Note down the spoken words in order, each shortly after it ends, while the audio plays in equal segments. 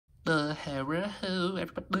Hello,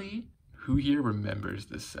 everybody. Who here remembers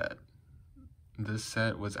this set? This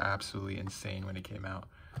set was absolutely insane when it came out.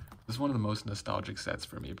 This is one of the most nostalgic sets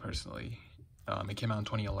for me personally. It came out in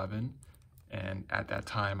 2011, and at that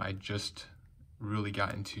time I just really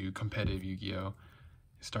got into competitive Yu-Gi-Oh!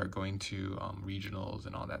 Start going to regionals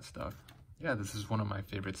and all that stuff. Yeah, this is one of my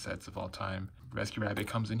favorite sets of all time. Rescue Rabbit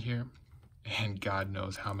comes in here, and God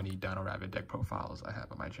knows how many Dino Rabbit deck profiles I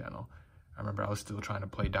have on my channel. I remember I was still trying to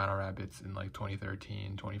play Dino Rabbits in like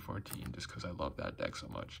 2013, 2014, just because I love that deck so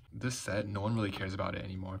much. This set, no one really cares about it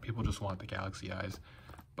anymore. People just want the Galaxy Eyes.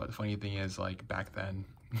 But the funny thing is, like, back then,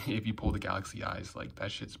 if you pull the Galaxy Eyes, like, that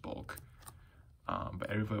shit's bulk. But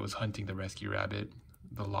everybody was hunting the Rescue Rabbit,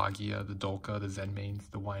 the Logia, the Dolka, the Zenmains,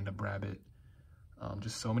 the Wind-Up Rabbit.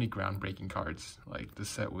 Just so many groundbreaking cards. Like, this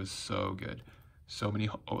set was so good. So many,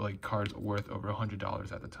 like, cards worth over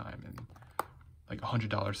 $100 at the time. And like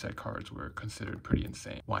 $100 set cards were considered pretty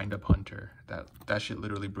insane. Wind-Up Hunter, that shit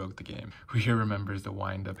literally broke the game. Who here remembers the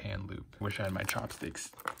Wind-Up hand loop? Wish I had my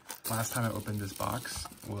chopsticks. Last time I opened this box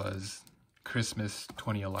was Christmas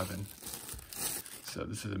 2011. So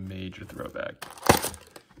this is a major throwback.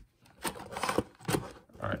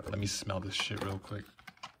 All right, let me smell this shit real quick.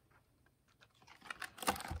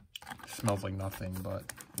 It smells like nothing, but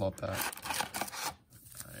love that.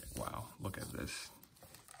 All right, wow, look at this.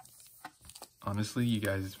 Honestly, you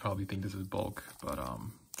guys probably think this is bulk, but I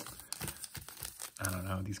don't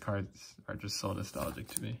know. These cards are just so nostalgic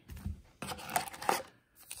to me.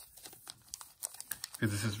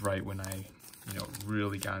 Because this is right when I,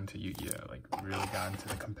 really got into Yu-Gi-Oh! Like, really got into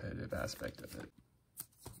the competitive aspect of it.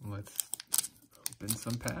 Let's open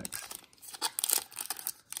some packs.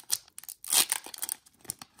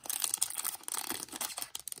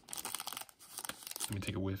 Let me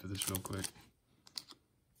take a whiff of this real quick.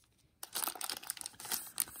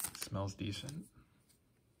 Smells decent.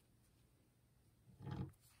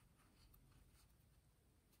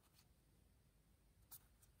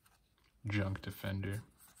 Junk Defender.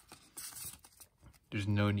 There's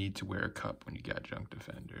no need to wear a cup when you got Junk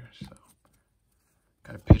Defender, so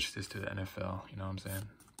gotta pitch this to the NFL, you know what I'm saying?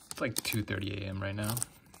 It's like 2:30 a.m. right now.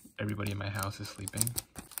 Everybody in my house is sleeping.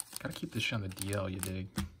 Gotta keep this shit on the DL, you dig?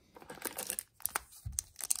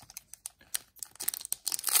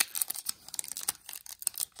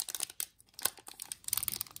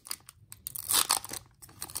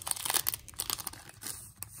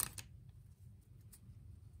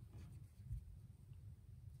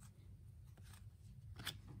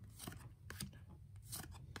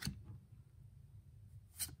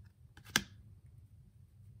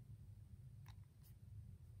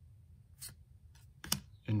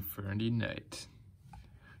 Infernity Knight.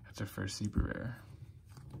 That's our first super rare.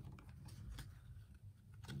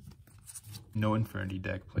 No Infernity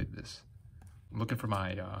deck played this. I'm looking for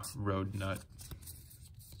my Road Nut.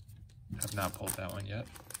 Have not pulled that one yet.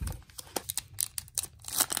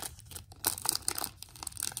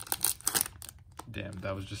 Damn,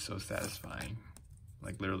 that was just so satisfying.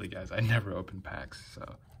 Like, literally, guys, I never opened packs,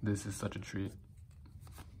 so this is such a treat.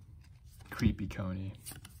 Creepy Coney.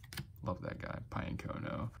 Love that guy, Pine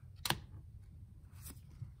Kono.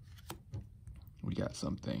 We got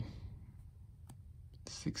something.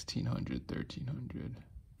 1600, 1300.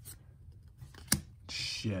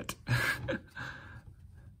 Shit.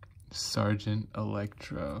 Sergeant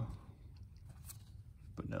Electro.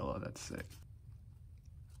 Vanilla, that's sick.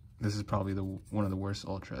 This is probably one of the worst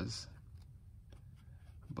ultras.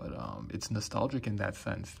 But it's nostalgic in that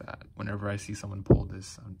sense that whenever I see someone pull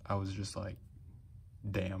this, I was just like,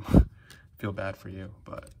 damn, feel bad for you,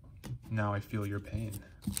 but now I feel your pain.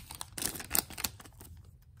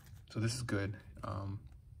 So this is good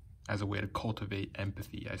as a way to cultivate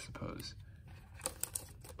empathy, I suppose.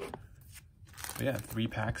 But yeah, 3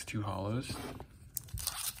 packs, 2 holos.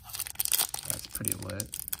 That's pretty lit.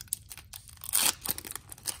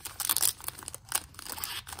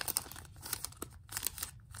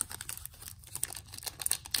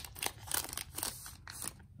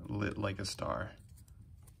 Lit like a star.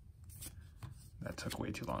 That took way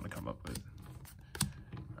too long to come up with.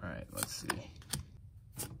 All right, let's see.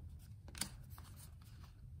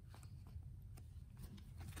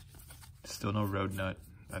 Still no Road Nut.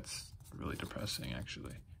 That's really depressing,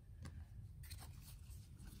 actually.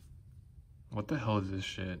 What the hell is this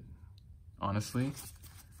shit? Honestly?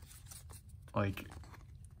 Like,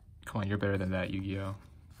 come on, you're better than that, Yu-Gi-Oh!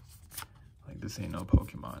 Like, this ain't no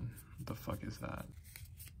Pokemon. What the fuck is that?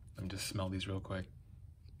 Let me just smell these real quick.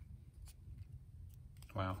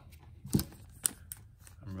 Wow.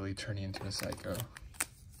 I'm really turning into a psycho.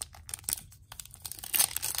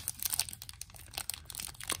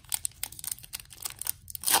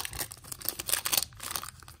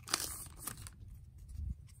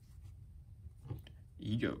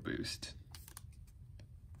 ego boost.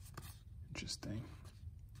 Interesting.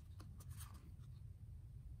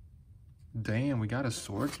 Damn, we got a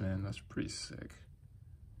swordsman. That's pretty sick.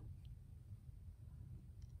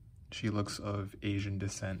 She looks of Asian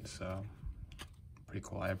descent, so pretty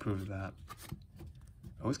cool. I approve of that.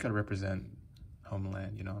 Always gotta represent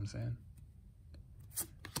homeland, you know what I'm saying?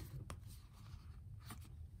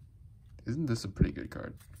 Isn't this a pretty good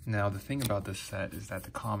card? Now, the thing about this set is that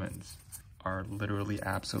the commons are literally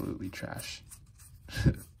absolutely trash.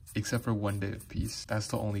 Except for One Day of Peace. That's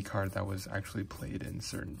the only card that was actually played in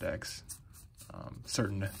certain decks.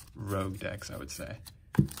 Certain rogue decks, I would say.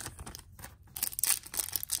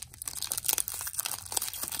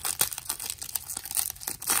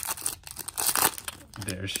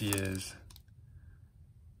 There she is.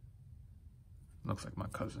 Looks like my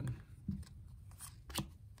cousin.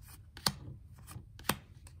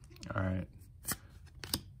 Alright.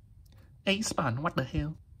 Hey, Spawn, what the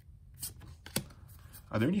hell?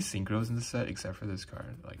 Are there any synchros in this set except for this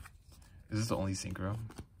card? Like, is this the only synchro?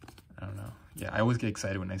 I don't know. Yeah, I always get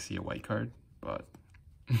excited when I see a white card, but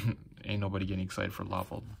ain't nobody getting excited for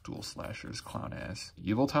lawful dual slashers, clown ass.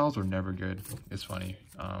 Evil tiles were never good. It's funny.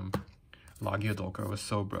 YuGiOh was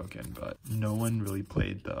so broken, but no one really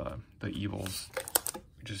played the evils.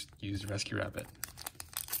 We just used Rescue Rabbit.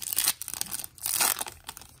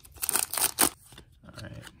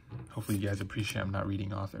 Alright. Hopefully you guys appreciate I'm not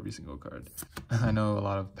reading off every single card. I know a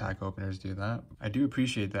lot of pack openers do that. I do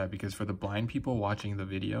appreciate that because for the blind people watching the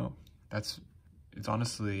video, it's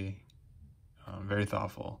honestly very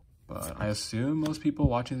thoughtful. But I assume most people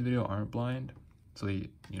watching the video aren't blind. So they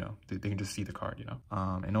can just see the card, you know?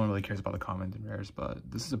 And no one really cares about the commons and rares, but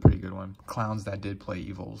this is a pretty good one. Clowns that did play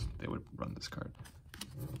evils, they would run this card.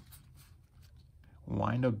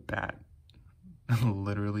 Wind Up Bat.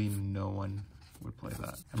 Literally no one would play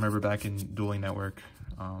that. I remember back in Dueling Network,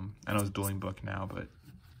 I know it's Dueling Book now, but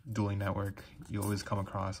Dueling Network, you always come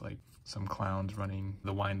across like some clowns running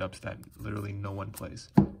the wind-ups that literally no one plays.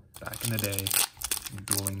 Back in the day,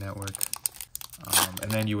 Dueling Network.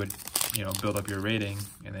 And then you would, build up your rating,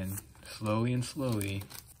 and then slowly and slowly,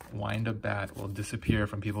 Wind Up Bat will disappear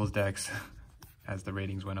from people's decks as the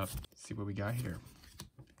ratings went up. Let's see what we got here.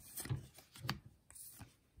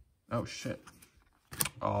 Oh, shit.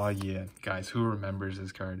 Oh, yeah. Guys, who remembers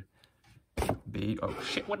this card? Oh,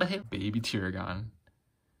 shit, what the hell? Baby Tiragon.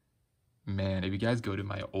 Man, if you guys go to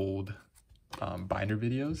my old binder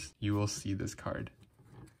videos, you will see this card.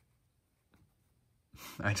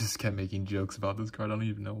 I just kept making jokes about this card. I don't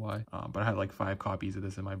even know why. But I had like 5 copies of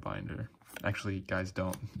this in my binder. Actually, guys,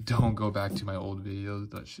 don't go back to my old videos.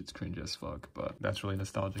 That shit's cringe as fuck. But that's really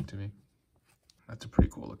nostalgic to me. That's a pretty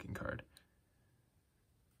cool looking card.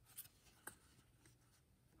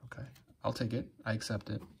 Okay, I'll take it. I accept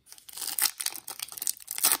it.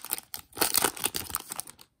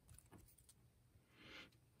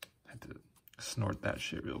 Had to snort that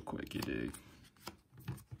shit real quick, you dig?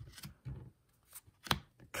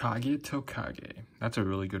 Kage Tokage. That's a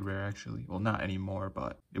really good rare, actually. Well, not anymore,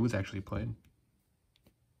 but it was actually played.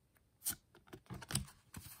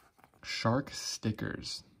 Shark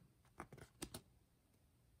stickers.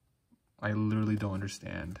 I literally don't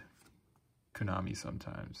understand Konami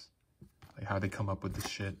sometimes. Like how they come up with this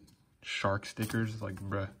shit. Shark stickers, like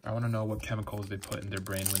bruh. I want to know what chemicals they put in their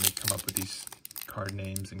brain when they come up with these card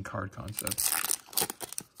names and card concepts.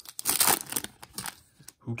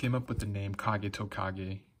 Who came up with the name Kage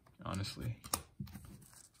Tokage? Honestly,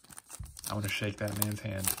 I want to shake that man's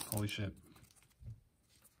hand. Holy shit.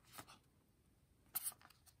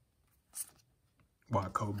 Wow,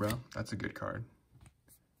 Cobra. That's a good card.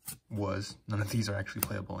 Was. None of these are actually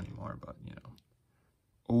playable anymore, but,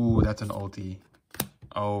 Ooh, that's an ulti.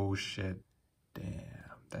 Oh, shit. Damn.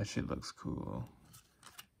 That shit looks cool.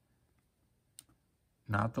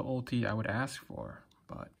 Not the ulti I would ask for,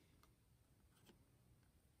 but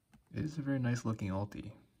it is a very nice looking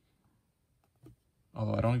ulti.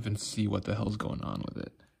 Although I don't even see what the hell's going on with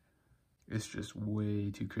it. It's just way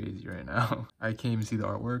too crazy right now. I can't even see the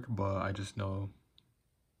artwork, but I just know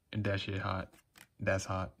that shit hot. That's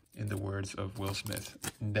hot. In the words of Will Smith,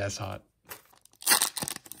 that's hot.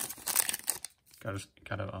 Gotta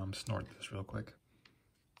snort this real quick.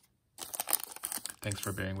 Thanks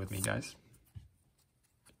for bearing with me, guys.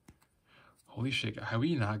 Holy shit, have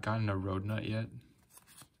we not gotten a road nut yet?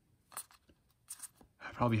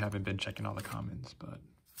 I probably haven't been checking all the comments, but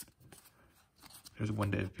there's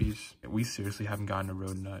One Day of Peace. We seriously haven't gotten a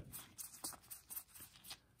road nut.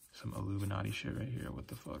 Some Illuminati shit right here. What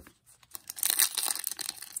the fuck?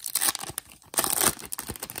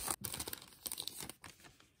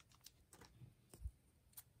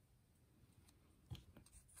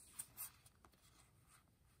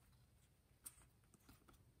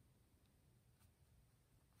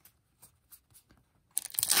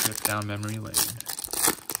 down memory lane.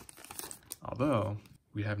 Although,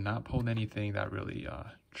 we have not pulled anything that really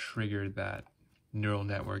triggered that neural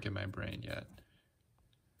network in my brain yet.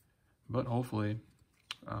 But hopefully,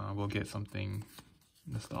 we'll get something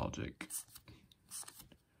nostalgic.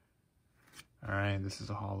 Alright, this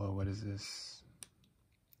is a hollow. What is this?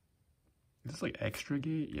 Is this like extra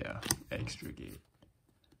gate? Yeah, extra gate.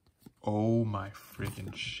 Oh my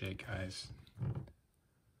freaking shit, guys.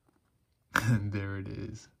 There it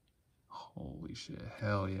is. Holy shit.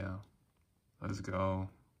 Hell yeah. Let's go.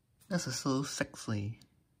 This is so sexy.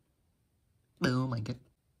 Oh my god.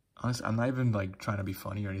 Honestly, I'm not even like trying to be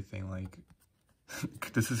funny or anything. Like,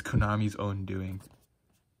 this is Konami's own doing.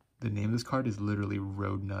 The name of this card is literally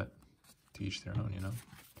Road Nut. To each their own, you know?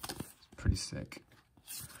 It's pretty sick.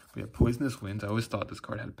 But yeah, Poisonous Winds. I always thought this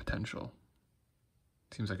card had potential.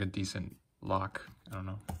 Seems like a decent lock. I don't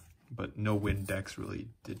know. But no wind decks really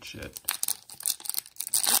did shit.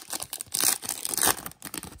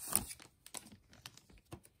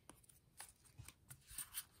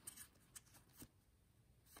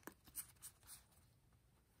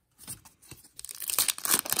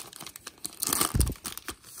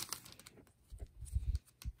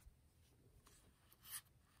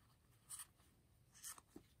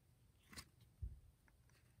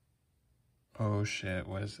 Oh shit,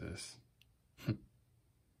 what is this?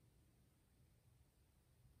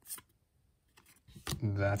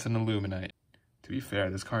 That's an Illuminite. To be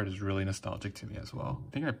fair, this card is really nostalgic to me as well.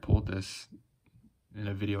 I think I pulled this in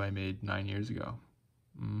a video I made 9 years ago.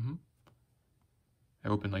 I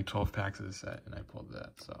opened like 12 packs of the set and I pulled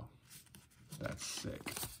that, so that's sick.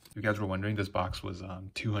 If you guys were wondering, this box was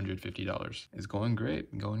 $250. It's going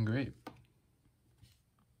great, going great.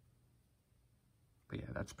 But yeah,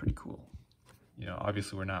 that's pretty cool. You know,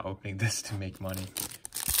 obviously we're not opening this to make money.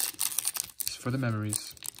 It's for the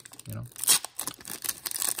memories, you know.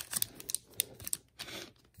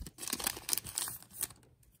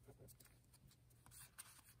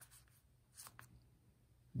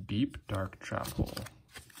 Deep Dark Trap Hole.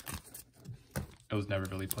 It was never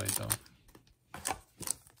really played though.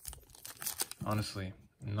 Honestly,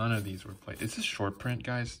 none of these were played. It's a short print,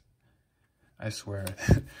 guys. I swear.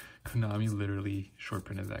 Konami literally short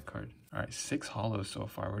printed that card. Alright, 6 hollows so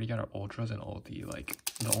far. We already got our ultras and ulti. Like,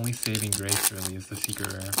 the only saving grace really is the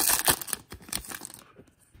secret rare.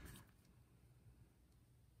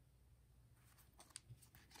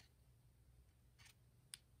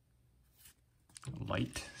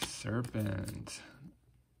 Light Serpent.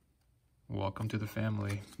 Welcome to the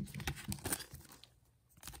family.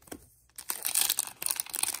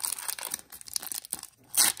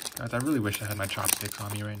 Guys, I really wish I had my chopsticks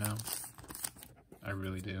on me right now. I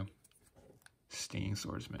really do. Stinging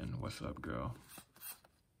Swordsman, what's up, girl?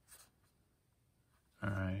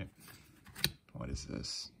 Alright. What is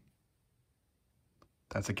this?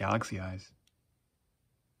 That's a Galaxy Eyes.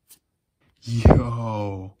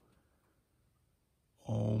 Yo!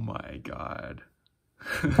 Oh my god.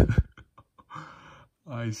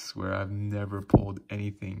 I swear I've never pulled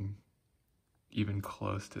anything even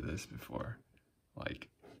close to this before. Like,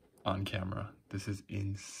 on camera. This is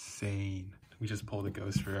insane. We just pulled a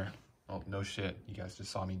Ghost Rare. Oh, no shit. You guys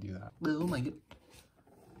just saw me do that. Oh my god.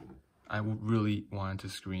 I really wanted to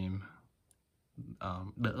scream,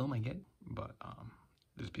 but oh my god. But,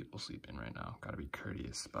 there's people sleeping right now. Gotta be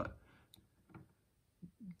courteous, but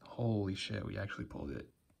holy shit, we actually pulled it.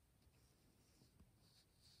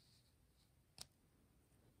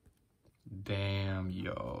 Damn,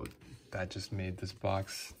 yo. That just made this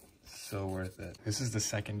box so worth it. This is the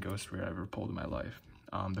second Ghost Rare I ever pulled in my life.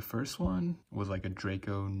 The first one was like a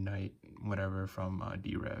Draco Knight, whatever, from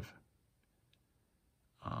D-Rev.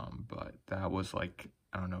 But that was like,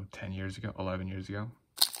 I don't know, 10 years ago, 11 years ago.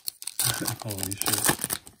 Holy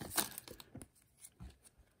shit.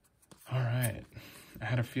 Alright. I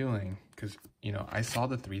had a feeling, because, you know, I saw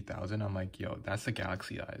the 3000, I'm like, yo, that's the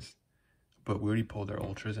Galaxy Eyes. But we already pulled our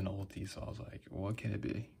ultras and ulti, so I was like, what can it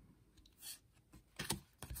be?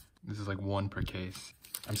 This is like 1 per case.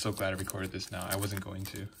 I'm so glad I recorded this now. I wasn't going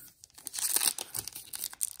to.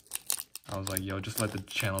 I was like, yo, just let the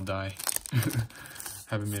channel die.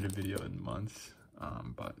 Haven't made a video in months.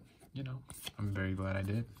 But, you know, I'm very glad I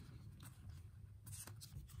did.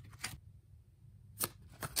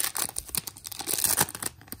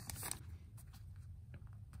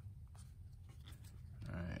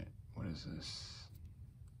 Alright, what is this?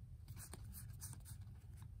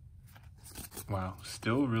 Wow,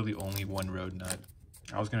 still really only 1 road nut.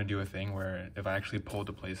 I was gonna do a thing where if I actually pulled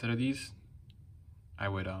a playset of these, I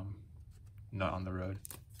would nut on the road.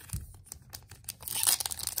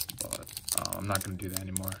 But I'm not gonna do that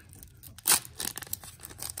anymore.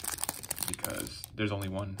 there's only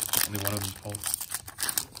one of them's pulled.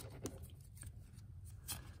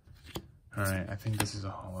 All right, I think this is a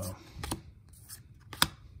holo.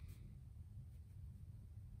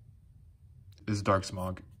 This is Dark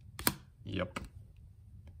Smog. Yep.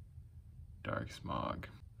 Dark Smog.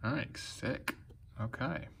 All right, sick.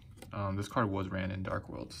 Okay. This card was ran in Dark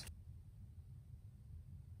Worlds.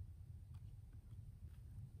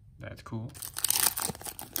 That's cool.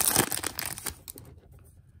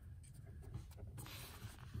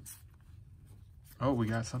 Oh, we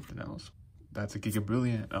got something else. That's a Giga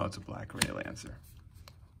Brilliant. Oh, it's a Black Ray Lancer.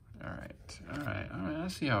 All right. I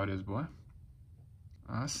see how it is, boy.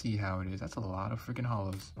 I see how it is. That's a lot of freaking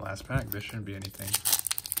holos. Last pack, this shouldn't be anything.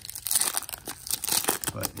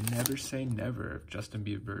 But never say never. If Justin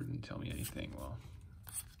Bieber didn't tell me anything, well,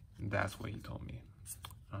 that's what he told me.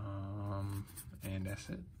 And that's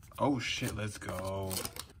it. Oh shit, let's go.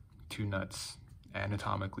 2 nuts.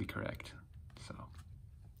 Anatomically correct. So,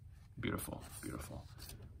 beautiful, beautiful.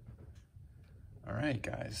 All right,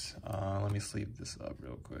 guys. Let me sleeve this up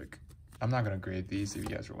real quick. I'm not gonna grade these if you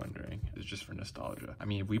guys are wondering. It's just for nostalgia. I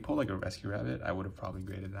mean, if we pull like a Rescue Rabbit, I would have probably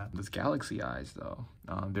graded that. This Galaxy Eyes though,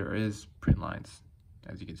 there is print lines.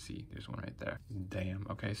 As you can see, there's one right there. Damn,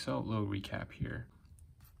 okay, so a little recap here.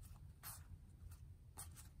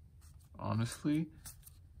 Honestly,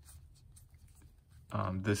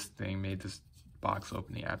 this thing made this box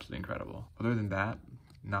opening absolutely incredible. Other than that,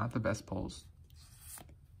 not the best pulls.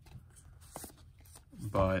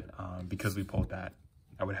 But because we pulled that,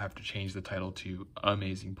 I would have to change the title to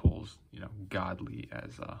Amazing Pulls, you know, godly,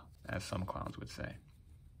 as some clowns would say.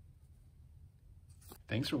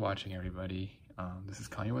 Thanks for watching, everybody. This is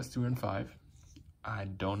Kanye West doing 5. I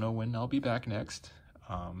don't know when I'll be back next.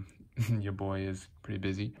 Your boy is pretty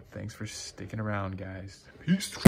busy. Thanks for sticking around, guys. Peace.